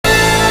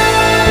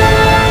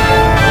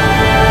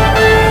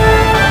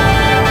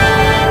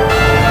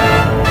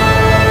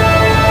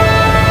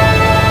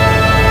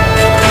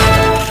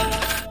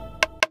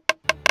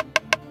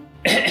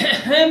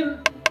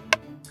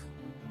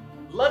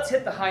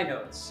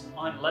minutes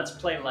on Let's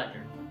Play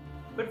Lender.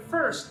 But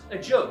first, a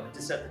joke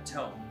to set the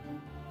tone.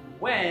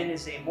 When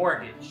is a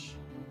mortgage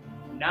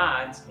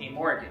not a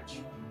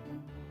mortgage?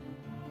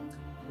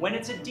 When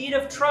it's a deed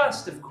of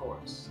trust, of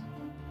course.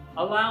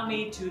 Allow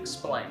me to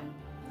explain.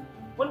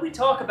 When we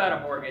talk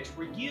about a mortgage,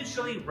 we're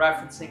usually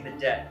referencing the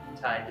debt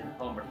tied to the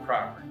home or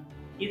property,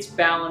 its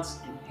balance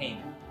and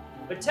payment.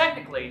 But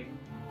technically,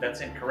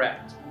 that's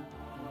incorrect.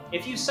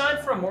 If you signed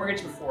for a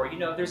mortgage before, you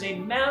know there's a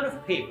mound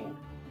of paperwork,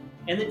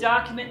 and the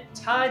document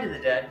tied to the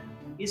debt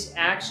is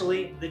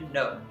actually the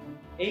note,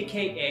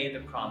 aka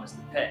the promise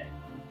to pay.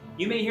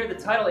 You may hear the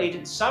title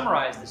agent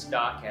summarize this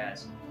doc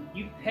as,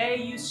 you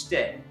pay, you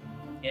stay,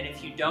 and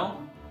if you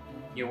don't,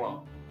 you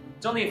won't.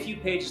 It's only a few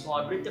pages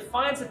long, but it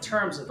defines the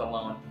terms of the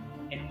loan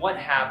and what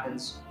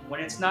happens when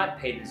it's not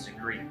paid as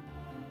agreed.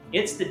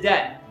 It's the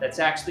debt that's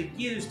actually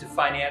used to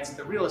finance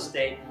the real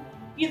estate,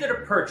 either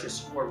to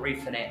purchase or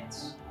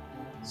refinance.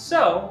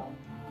 So,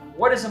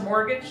 what is a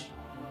mortgage?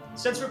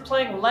 Since we're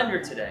playing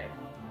lender today,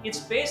 it's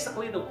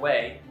basically the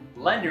way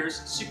lenders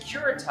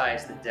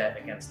securitize the debt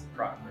against the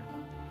property.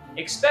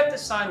 Expect to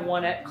sign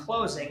one at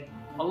closing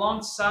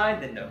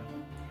alongside the note.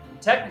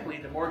 Technically,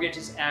 the mortgage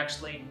is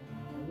actually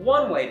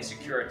one way to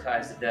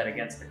securitize the debt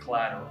against the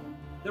collateral,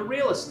 the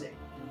real estate.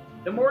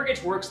 The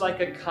mortgage works like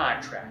a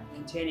contract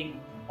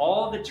containing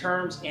all the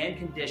terms and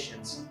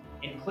conditions,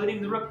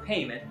 including the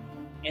repayment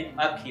and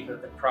upkeep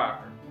of the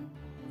property.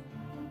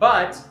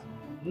 But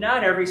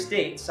not every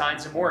state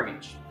signs a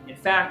mortgage. In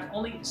fact,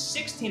 only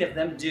 16 of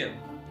them do.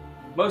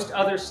 Most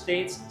other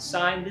states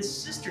sign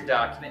this sister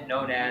document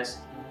known as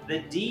the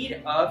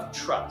Deed of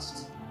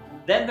Trust.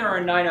 Then there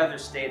are 9 other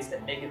states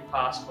that make it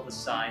possible to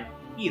sign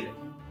either.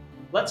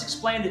 Let's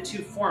explain the two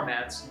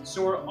formats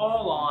so we're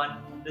all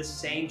on the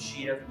same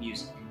sheet of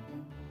music.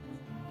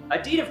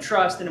 A deed of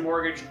trust and a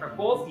mortgage are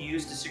both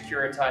used to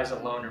securitize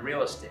a loan in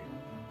real estate,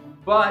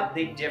 but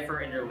they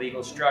differ in their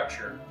legal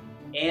structure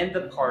and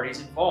the parties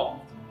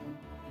involved.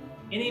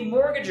 In a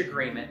mortgage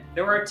agreement,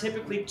 there are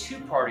typically 2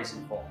 parties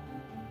involved,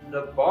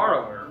 the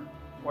borrower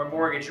or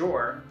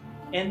mortgagor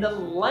and the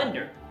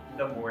lender,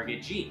 the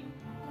mortgagee.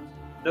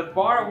 The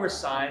borrower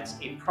signs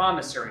a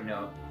promissory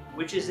note,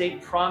 which is a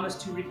promise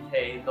to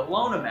repay the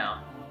loan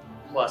amount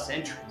plus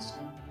interest.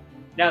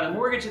 Now, the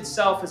mortgage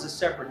itself is a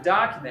separate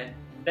document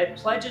that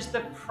pledges the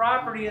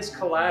property as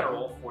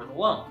collateral for the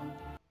loan.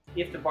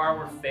 If the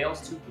borrower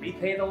fails to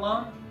repay the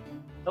loan,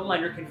 the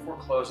lender can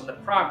foreclose on the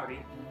property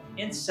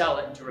and sell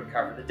it to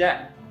recover the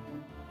debt.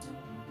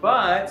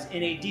 But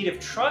in a deed of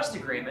trust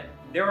agreement,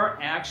 there are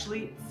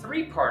actually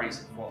 3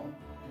 parties involved: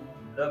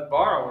 the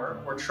borrower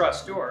or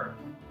trustor,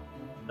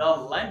 the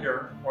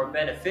lender or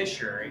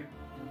beneficiary,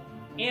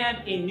 and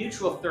a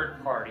neutral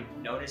third party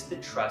known as the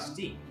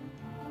trustee.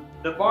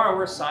 The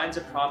borrower signs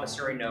a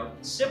promissory note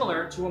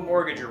similar to a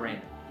mortgage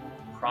agreement,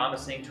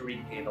 promising to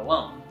repay the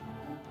loan.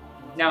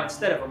 Now,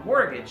 instead of a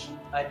mortgage,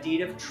 a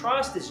deed of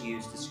trust is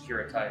used to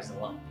securitize the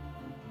loan.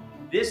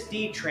 This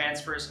deed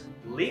transfers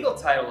legal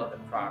title of the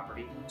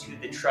property to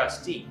the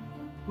trustee,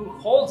 who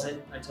holds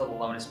it until the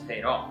loan is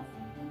paid off.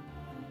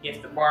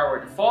 If the borrower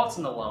defaults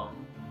on the loan,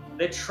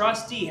 the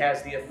trustee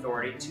has the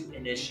authority to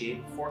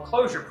initiate the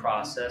foreclosure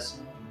process,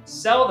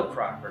 sell the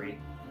property,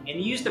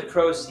 and use the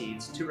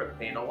proceeds to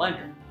repay the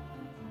lender.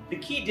 The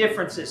key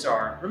differences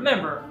are,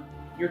 remember,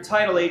 your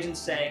title agent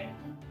saying,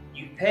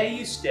 you pay,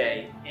 you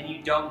stay, and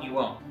you don't, you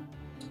won't.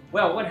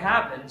 Well, what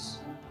happens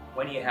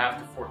when you have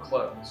to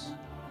foreclose?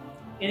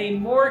 In a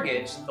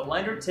mortgage, the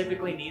lender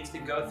typically needs to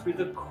go through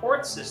the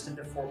court system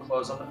to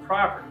foreclose on the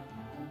property.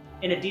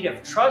 In a deed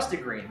of trust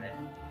agreement,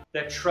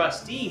 the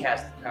trustee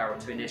has the power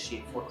to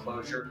initiate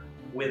foreclosure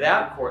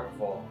without court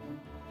involvement,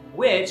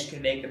 which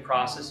can make the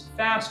process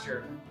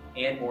faster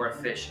and more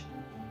efficient.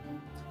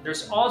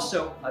 There's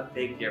also a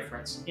big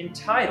difference in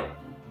title.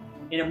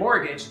 In a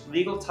mortgage,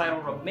 legal title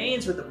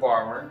remains with the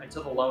borrower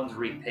until the loan is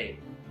repaid.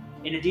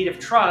 In a deed of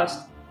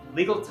trust,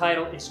 legal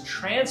title is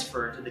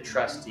transferred to the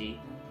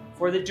trustee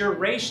for the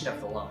duration of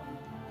the loan.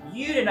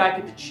 You do not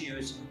get to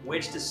choose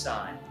which to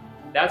sign.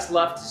 That's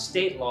left to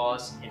state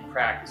laws and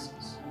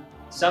practices.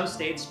 Some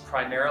states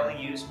primarily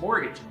use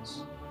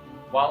mortgages,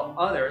 while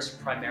others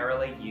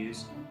primarily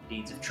use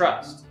deeds of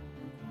trust.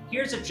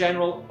 Here's a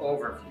general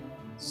overview.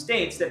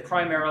 States that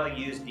primarily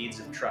use deeds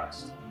of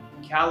trust.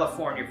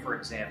 California, for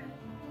example.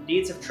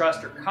 Deeds of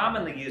trust are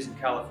commonly used in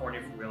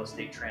California for real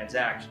estate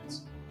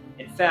transactions.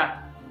 In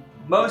fact,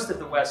 most of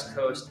the West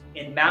Coast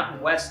and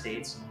Mountain West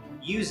states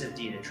use a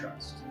deed of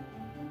trust.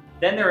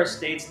 Then there are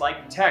states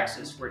like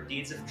Texas where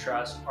deeds of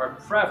trust are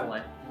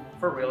prevalent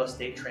for real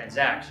estate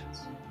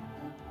transactions.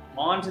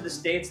 On to the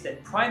states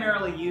that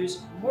primarily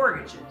use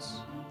mortgages.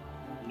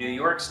 New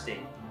York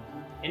State.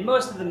 In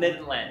most of the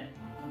Mid-Atlantic,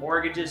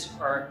 mortgages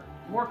are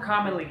more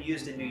commonly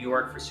used in New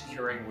York for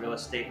securing real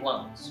estate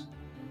loans.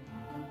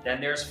 Then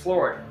there's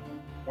Florida,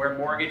 where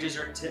mortgages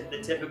are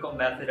the typical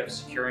method of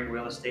securing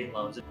real estate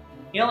loans.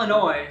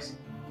 Illinois,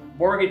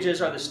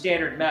 mortgages are the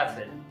standard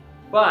method,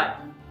 but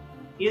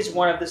is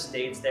one of the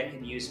states that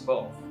can use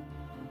both.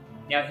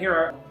 Now here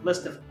are a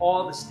list of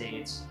all the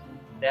states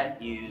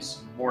that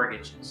use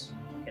mortgages: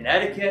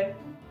 Connecticut,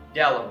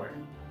 Delaware,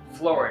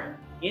 Florida,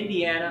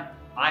 Indiana,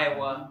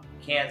 Iowa,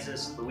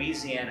 Kansas,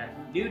 Louisiana,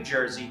 New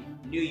Jersey,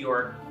 New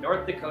York,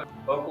 North Dakota,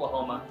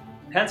 Oklahoma,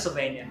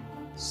 Pennsylvania,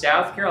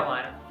 South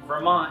Carolina,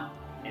 Vermont,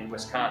 and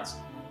Wisconsin.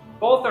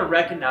 Both are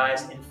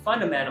recognized and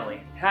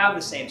fundamentally have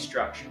the same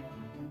structure,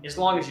 as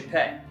long as you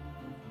pay.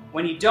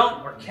 When you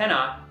don't or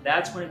cannot,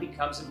 that's when it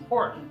becomes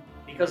important,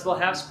 because they'll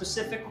have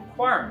specific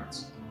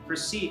requirements,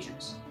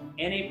 procedures,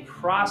 and a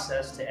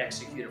process to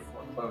execute a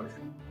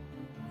foreclosure.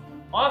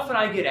 Often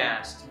I get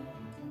asked,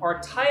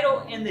 are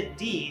title and the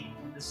deed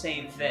the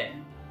same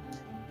thing?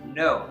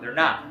 No, they're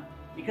not,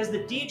 because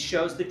the deed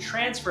shows the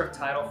transfer of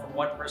title from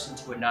one person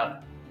to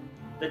another.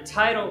 The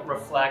title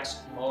reflects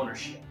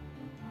ownership.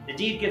 The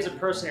deed gives a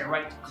person a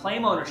right to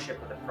claim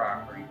ownership of the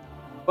property,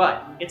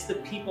 but it's the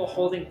people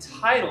holding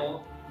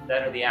title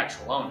that are the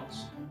actual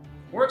owners.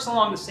 It works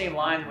along the same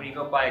line when you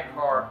go buy a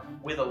car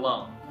with a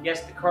loan.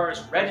 Yes, the car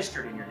is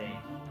registered in your name,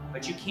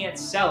 but you can't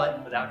sell it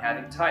without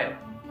having title.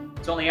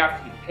 It's only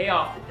after you pay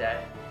off the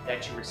debt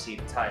that you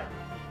receive title.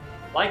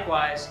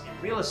 Likewise,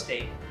 in real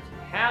estate, if you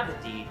have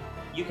the deed,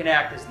 you can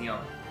act as the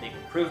owner, make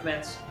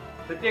improvements,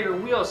 put bigger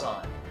wheels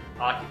on,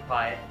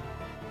 occupy it,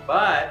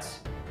 but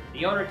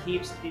the owner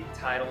keeps the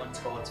title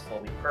until it's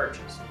fully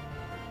purchased.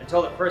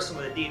 Until the person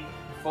with the deed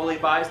fully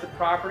buys the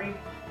property,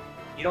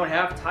 you don't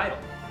have title.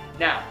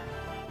 Now,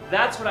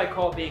 that's what I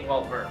call being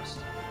well-versed.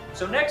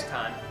 So next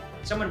time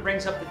someone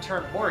brings up the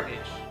term mortgage,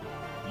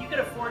 you can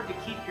afford to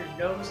keep your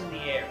nose in the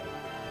air.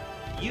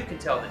 You can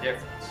tell the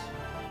difference.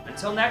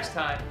 Until next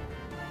time,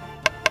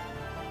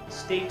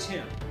 stay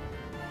tuned.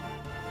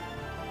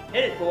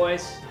 Hit it,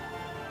 boys.